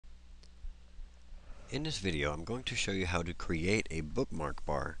In this video, I'm going to show you how to create a bookmark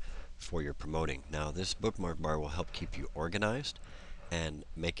bar for your promoting. Now, this bookmark bar will help keep you organized and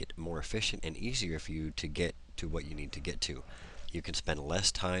make it more efficient and easier for you to get to what you need to get to. You can spend less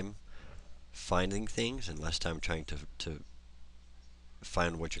time finding things and less time trying to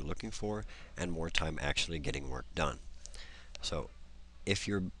find what you're looking for and more time actually getting work done. So, if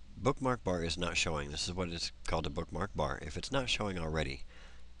your bookmark bar is not showing, this is what is called a bookmark bar. If it's not showing already,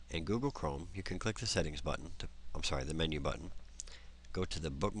 in Google Chrome, you can click the settings button, the menu button, go to the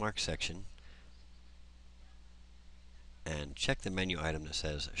bookmark section, and check the menu item that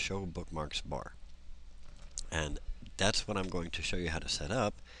says Show Bookmarks Bar. And that's what I'm going to show you how to set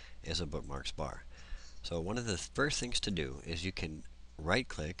up, is a bookmarks bar. So one of the first things to do is you can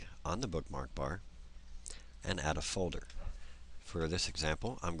right-click on the bookmark bar and add a folder. For this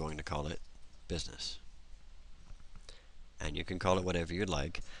example, I'm going to call it Business. And you can call it whatever you'd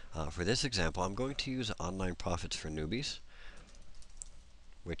like. For this example, I'm going to use Online Profits for Newbies,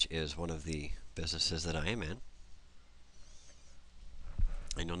 which is one of the businesses that I am in.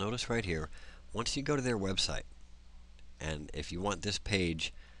 And you'll notice right here, once you go to their website, and if you want this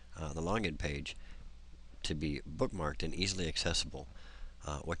page, the login page, to be bookmarked and easily accessible,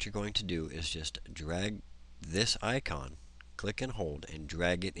 what you're going to do is just drag this icon, click and hold, and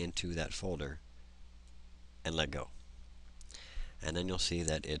drag it into that folder, and let go. And then you'll see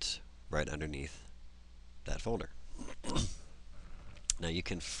that it's right underneath that folder. Now you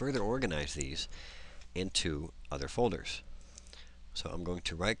can further organize these into other folders. So I'm going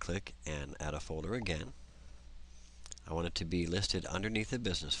to right click and add a folder again. I want it to be listed underneath the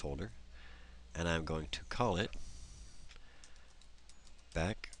business folder, and I'm going to call it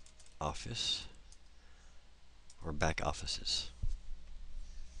Back Office or Back Offices,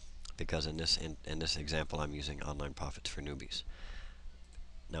 because in this example I'm using Online Profits for Newbies.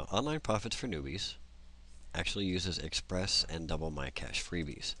 Now, Online Profits for Newbies actually uses Express and Double My Cash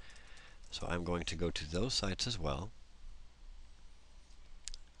freebies. So I'm going to go to those sites as well.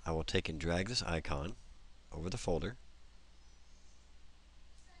 I will take and drag this icon over the folder.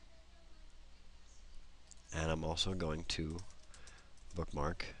 And I'm also going to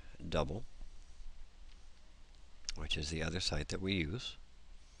bookmark Double, which is the other site that we use.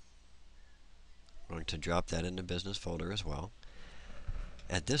 I'm going to drop that in the business folder as well.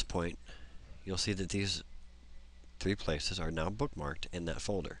 At this point, you'll see that these three places are now bookmarked in that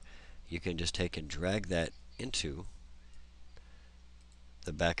folder. You can just take and drag that into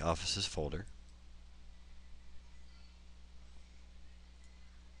the Back Offices folder,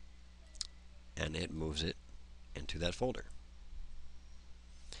 and it moves it into that folder.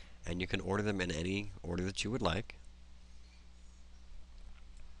 And you can order them in any order that you would like.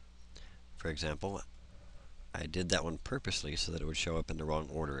 For example, I did that one purposely so that it would show up in the wrong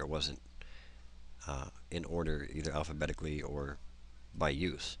order. It wasn't in order either alphabetically or by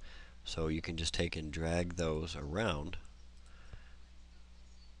use. So you can just take and drag those around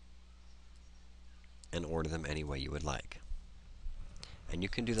and order them any way you would like. And you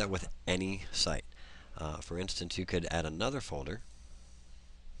can do that with any site. For instance, you could add another folder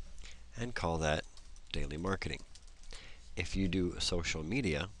and call that Daily Marketing. If you do social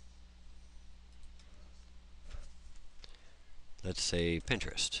media, let's say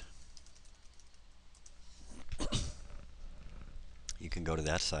Pinterest, you can go to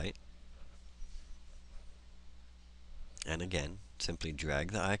that site and again simply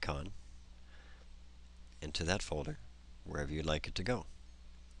drag the icon into that folder wherever you'd like it to go.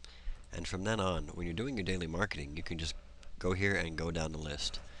 And from then on, when you're doing your daily marketing, you can just go here and go down the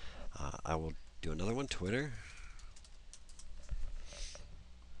list. I will do another one, Twitter.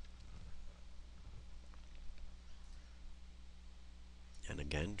 And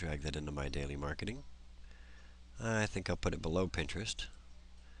again, drag that into my daily marketing. I think I'll put it below Pinterest.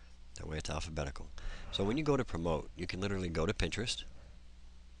 That way it's alphabetical. So when you go to promote, you can literally go to Pinterest.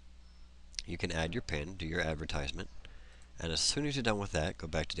 You can add your pin, do your advertisement. And as soon as you're done with that, go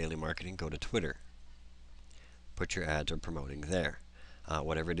back to daily marketing, go to Twitter. Put your ads or promoting there.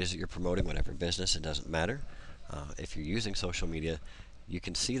 Whatever it is that you're promoting, whatever business, it doesn't matter. If you're using social media, you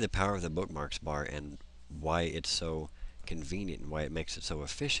can see the power of the bookmarks bar and why it's so convenient and why it makes it so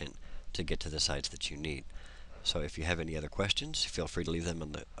efficient to get to the sites that you need. So if you have any other questions, feel free to leave them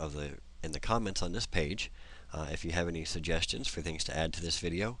in the comments on this page. If you have any suggestions for things to add to this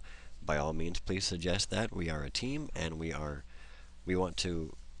video, by all means, please suggest that. We are a team, and we want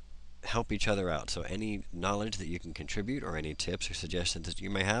to help each other out. So any knowledge that you can contribute or any tips or suggestions that you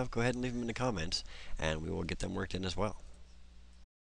may have, go ahead and leave them in the comments, and we will get them worked in as well.